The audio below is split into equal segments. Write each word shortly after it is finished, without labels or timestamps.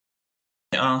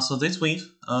So this week,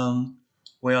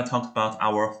 we'll talk about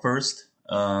our first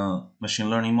machine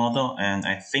learning model, and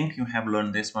I think you have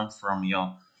learned this one from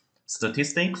your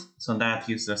statistics. So that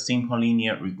is the simple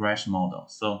linear regression model.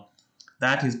 So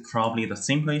that is probably the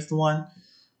simplest one.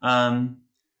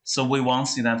 So we want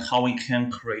to see that how we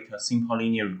can create a simple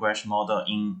linear regression model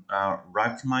in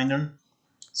RapidMiner.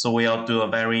 So we'll do a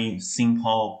very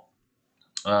simple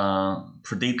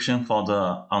prediction for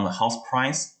on the house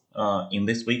price in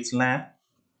this week's lab.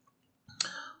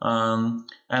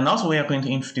 And also we are going to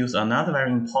introduce another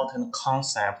very important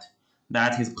concept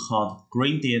that is called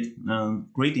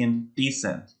gradient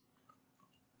descent.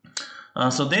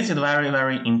 So this is very,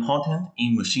 very important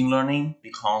in machine learning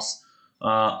because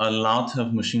a lot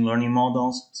of machine learning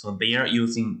models, so they are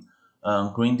using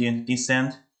gradient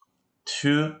descent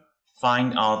to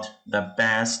find out the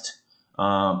best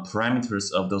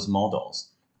parameters of those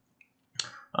models.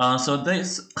 So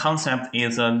this concept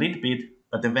is a little bit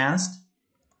advanced.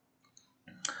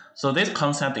 So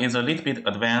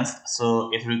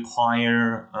it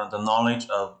requires the knowledge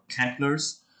of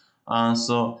calculus.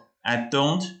 So I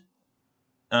don't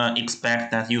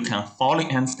expect that you can fully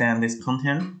understand this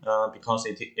content because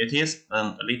it is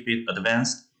a little bit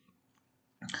advanced.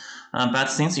 But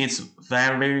since it's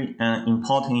very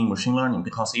important in machine learning,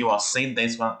 because you will see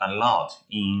this one a lot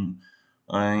in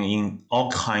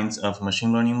all kinds of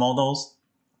machine learning models.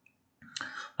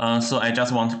 So I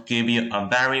just want to give you a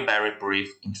very, very brief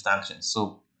introduction.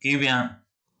 So give you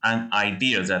an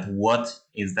idea that what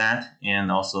is that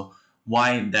and also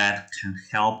why that can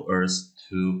help us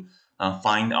to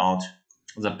find out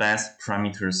the best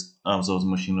parameters of those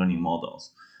machine learning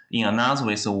models. In another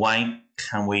way, so why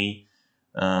can we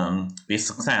be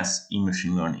success in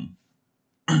machine learning?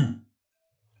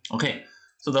 Okay,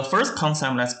 so the first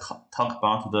concept, let's talk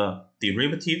about the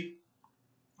derivative.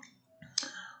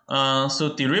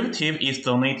 So derivative is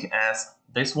denoted as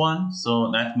this one.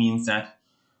 So that means that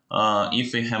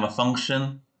if we have a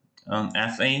function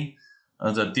fa,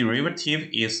 the derivative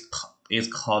is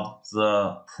called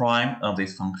the prime of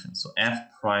this function. So f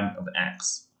prime of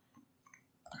x.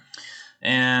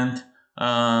 And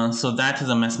so that is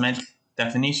the mathematical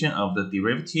definition of the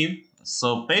derivative.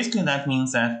 So basically that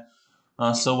means that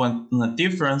so when the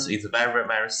difference is very,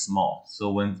 very small. So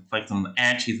when, for example,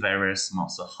 h is very, very small.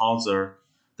 So how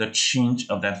the change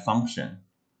of that function,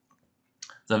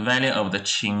 the value of the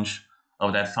change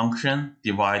of that function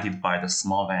divided by the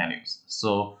small values.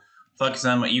 So for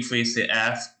example, if we say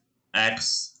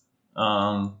fx,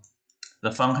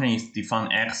 the function is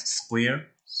defined x squared.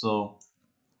 So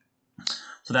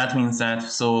that means that,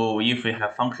 so if we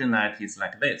have function that is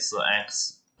like this, so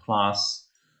x plus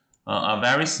a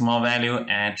very small value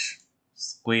h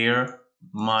squared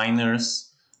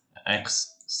minus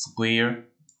x squared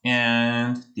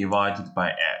and divided by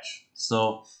h.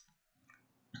 So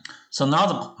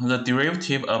now the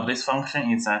derivative of this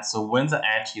function is that, so when the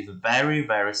h is very,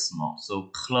 very small, so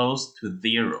close to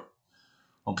 0.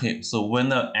 Okay, so when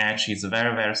the h is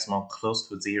very, very small, close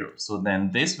to 0, so then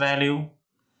this value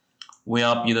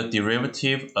will be the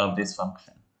derivative of this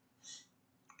function.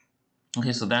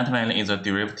 Okay, so that value is a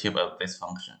derivative of this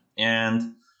function.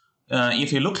 And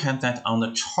if you look at that on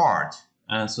the chart,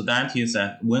 so that is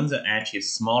that when the h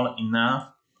is small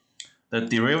enough, the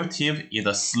derivative is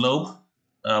the slope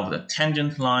of the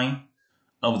tangent line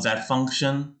of that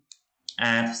function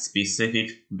at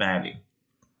specific value.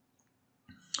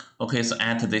 Okay, so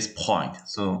at this point,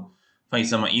 so for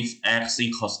example, if x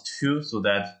equals 2, so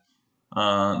that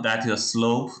that is a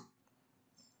slope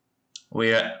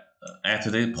where at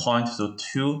this point, so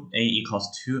 2, a equals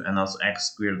 2, and also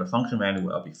x squared, the function value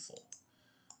will be 4.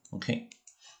 Okay.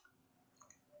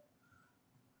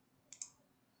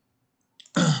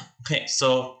 Okay,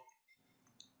 so,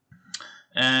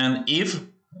 and if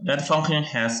that function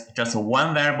has just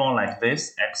one variable like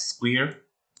this, x squared,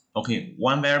 okay,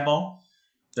 one variable,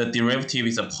 the derivative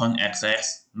is a point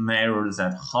xx measures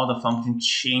that how the function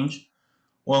change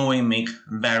when we make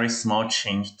very small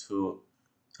change to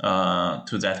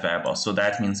that variable. So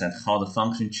that means that how the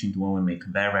function change when we make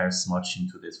very, very small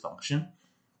change to this function.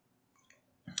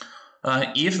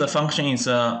 If the function is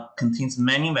contains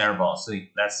many variables, so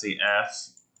let's say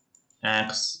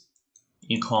fx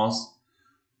equals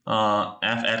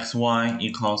fxy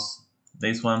equals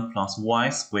this one plus y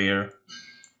squared,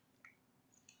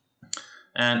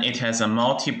 and it has a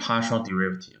multi-partial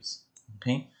derivatives.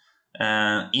 Okay,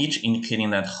 and each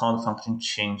indicating that how the function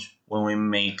change when we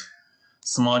make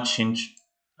small change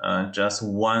just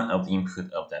one of the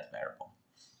input of that variable.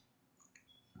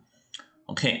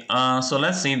 Okay, so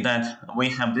let's say that we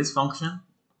have this function,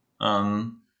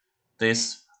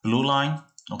 this blue line,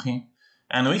 okay,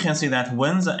 And we can see that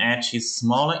when the h is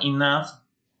small enough,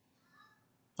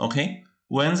 okay,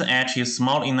 when the h is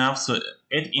small enough, so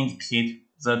it indicates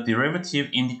the derivative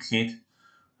indicate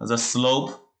the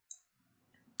slope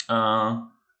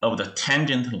of the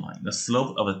tangent line, the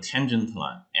slope of the tangent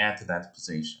line at that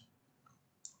position.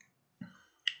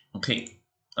 Okay,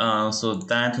 so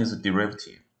that is a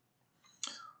derivative.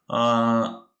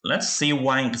 Let's see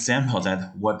one example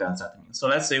that what does that mean. So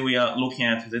let's say we are looking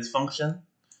at this function,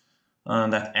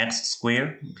 that x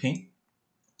squared, okay,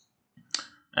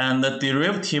 and the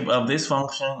derivative of this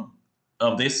function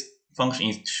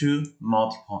is 2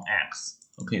 multiple x.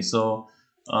 Okay, so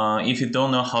if you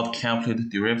don't know how to calculate the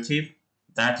derivative,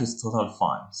 that is totally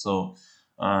fine. So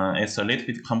it's a little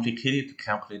bit complicated to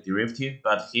calculate derivative,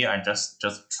 but here I just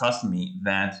trust me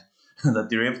that the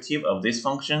derivative of this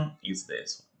function is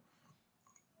this one.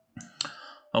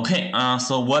 Okay,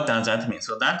 so what does that mean?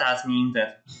 So that does mean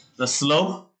that the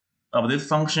slope of this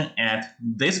function at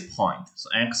this point, so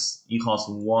x equals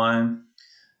 1,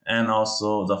 and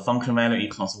also the function value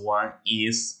equals 1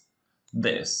 is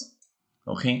this.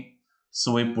 Okay,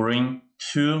 so we bring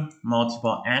 2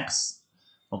 multiple x,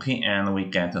 okay, and we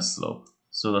get the slope.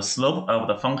 So the slope of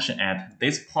the function at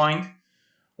this point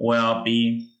will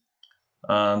be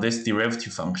this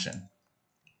derivative function.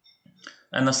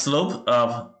 And the slope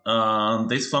of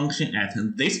this function at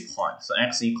this point, so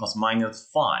x equals minus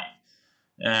 5,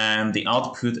 and the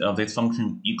output of this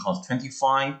function equals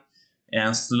 25,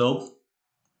 and slope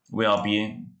will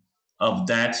be of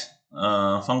that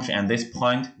function at this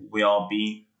point will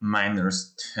be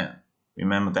minus 10.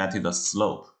 Remember, that is the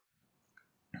slope.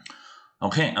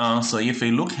 Okay, so if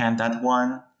we look at that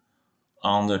one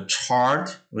on the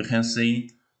chart, we can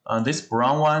see this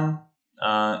brown one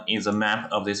is a map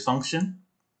of this function.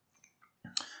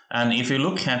 And if you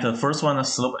look at the first one, the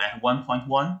slope at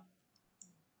 1.1,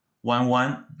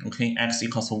 1, okay, x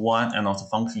equals 1, and also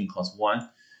function equals 1.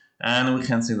 And we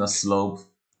can see the slope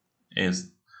is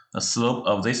the slope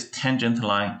of this tangent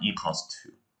line equals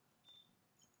 2.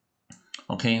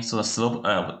 Okay, so the slope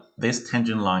of this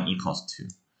tangent line equals 2.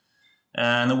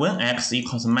 And when x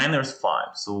equals minus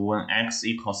 5, so when x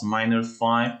equals minus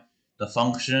 5,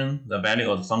 the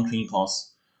value of the function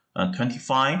equals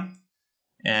 25.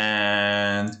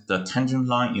 And the tangent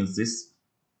line is this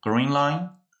green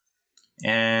line,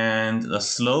 and the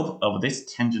slope of this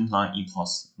tangent line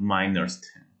equals minus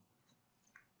 10.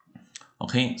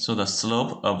 Okay, so the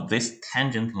slope of this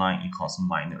tangent line equals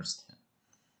minus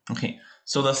 10. Okay,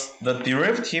 so the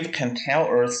derivative can tell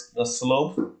us the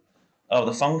slope of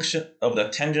the function of the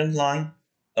tangent line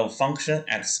of function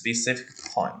at specific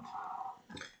point.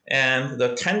 And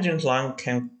the tangent line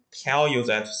can tell you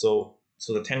that so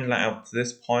the tangent line of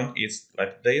this point is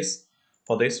like this,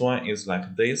 for this one is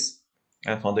like this,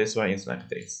 and for this one is like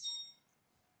this.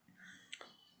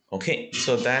 Okay,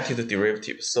 so that is the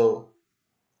derivative. So,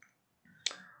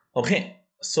 okay,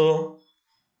 so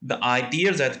the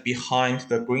idea that behind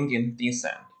the gradient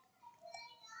descent.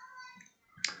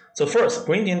 So first,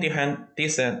 gradient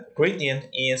descent, gradient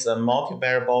is a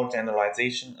multivariable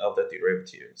generalization of the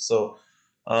derivative. So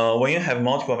when you have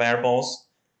multiple variables,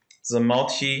 the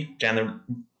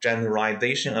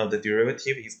multi-generalization of the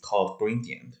derivative is called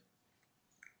gradient.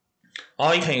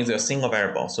 Or you can use a single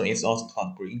variable, so it's also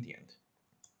called gradient.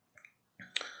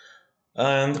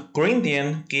 And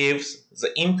gradient gives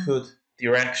the input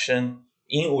direction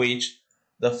in which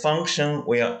the function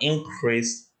will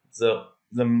increase the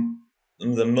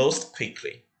most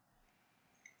quickly.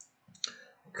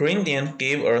 Gradient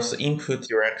gives us the input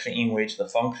direction in which the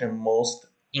function most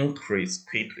increase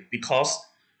quickly because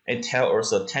it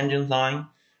tells us a tangent line,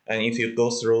 and if you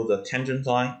go through the tangent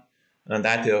line,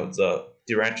 that is the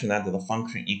direction that the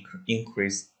function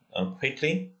increase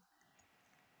quickly.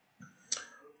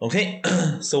 Okay,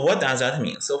 so what does that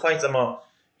mean? So for example,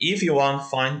 if you want to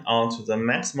find out the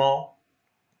maximal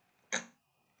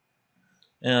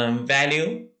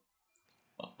value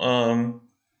of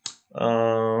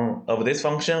this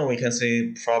function, we can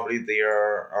say probably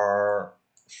there are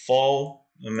 4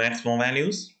 maximal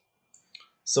values.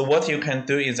 So what you can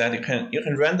do is that you can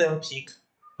random pick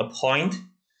a point,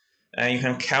 and you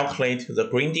can calculate the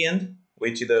gradient,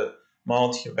 which is the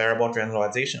multivariable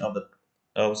generalization of the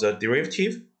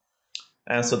derivative,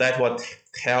 and so that will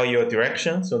tell you a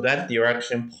direction. So that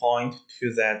direction point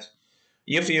to that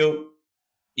if you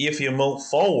move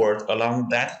forward along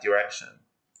that direction,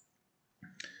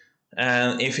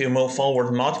 and if you move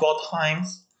forward multiple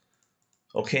times,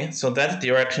 okay, so that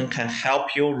direction can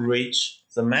help you reach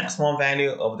the maximum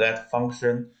value of that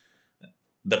function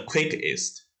the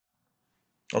quickest,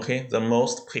 okay, the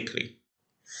most quickly.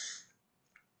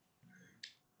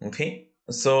 Okay,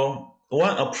 so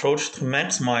one approach to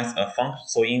maximize a function.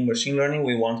 So in machine learning,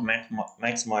 we want to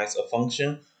maximize a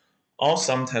function or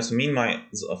sometimes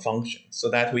minimize a function so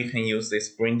that we can use this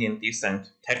gradient descent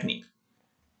technique.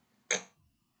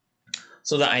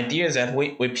 So the idea is that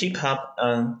we pick up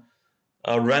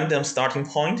a random starting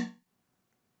point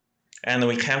and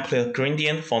we calculate a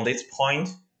gradient from this point,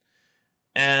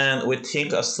 and we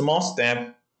take a small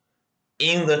step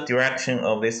in the direction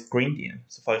of this gradient.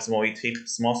 So for example, we take a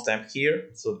small step here,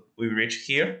 so we reach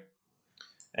here,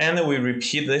 and we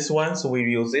repeat this one. So we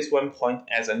use this one point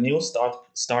as a new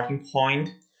starting point.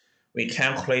 We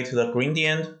calculate the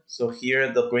gradient. So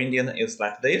here the gradient is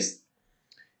like this,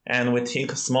 and we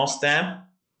take a small step,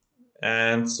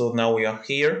 and so now we are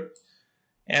here,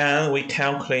 and we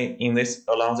calculate in this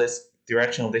along this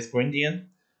direction of this gradient.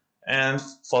 And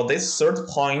for this third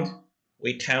point,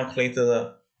 we calculate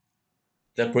the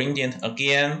gradient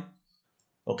again.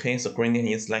 Okay, so gradient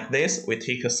is like this. We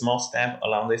take a small step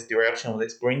along this direction of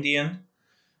this gradient,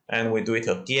 and we do it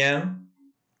again,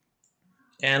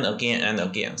 and again, and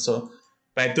again. So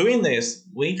by doing this,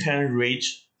 we can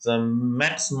reach the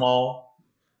maximal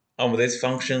of this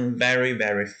function very,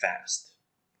 very fast.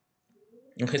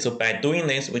 Okay, so by doing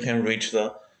this, we can reach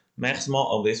the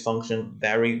maximal of this function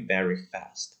very, very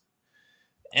fast.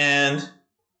 And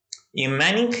in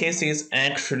many cases,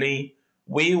 actually,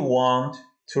 we want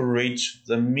to reach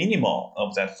the minimal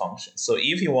of that function. So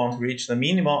if you want to reach the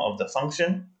minimal of the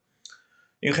function,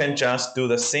 you can just do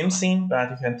the same thing, but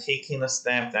you can take in a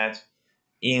step that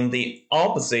in the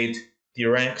opposite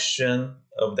direction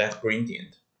of that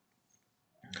gradient.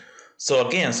 So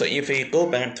again, so if we go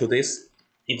back to this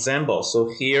example, so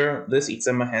here, this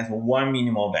example has one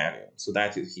minimal value, so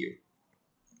that is here.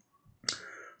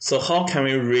 So how can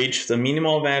we reach the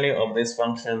minimal value of this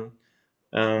function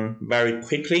very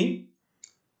quickly?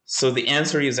 So the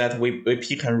answer is that we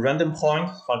pick a random point,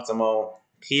 for example,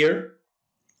 here.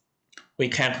 We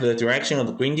calculate the direction of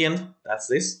the gradient, that's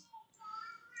this.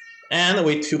 And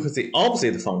we took the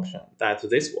opposite function, that's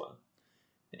this one.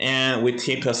 And we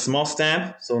take a small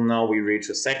step, so now we reach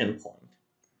a second point.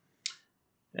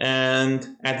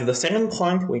 And at the second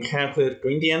point, we calculate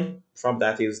gradient,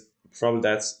 probably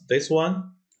that's this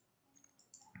one.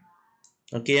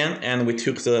 Again, and we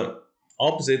took the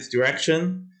opposite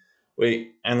direction.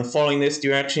 And following this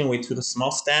direction, we took a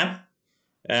small step,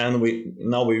 and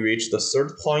now we reach the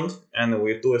third point, and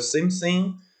we do the same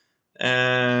thing.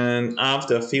 And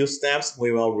after a few steps,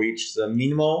 we will reach the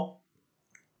minimal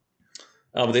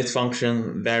of this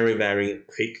function very, very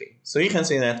quickly. So you can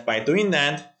see that by doing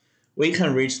that, we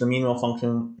can reach the minimal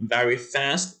function very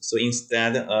fast. So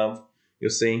instead of, you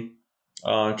see,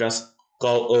 just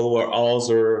go over all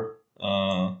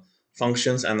the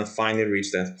functions and finally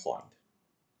reach that point.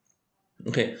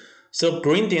 Okay, so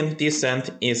gradient descent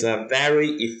is a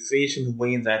very efficient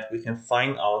way that we can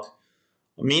find out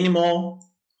minimal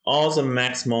or the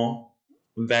maximal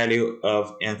value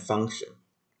of a function.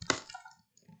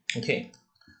 Okay,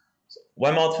 so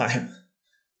one more time.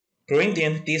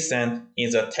 Gradient descent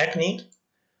is a technique,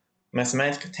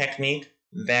 mathematical technique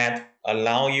that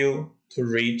allow you to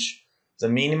reach the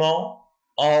minimal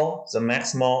or the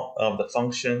maximal of the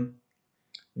function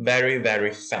very,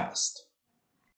 very fast.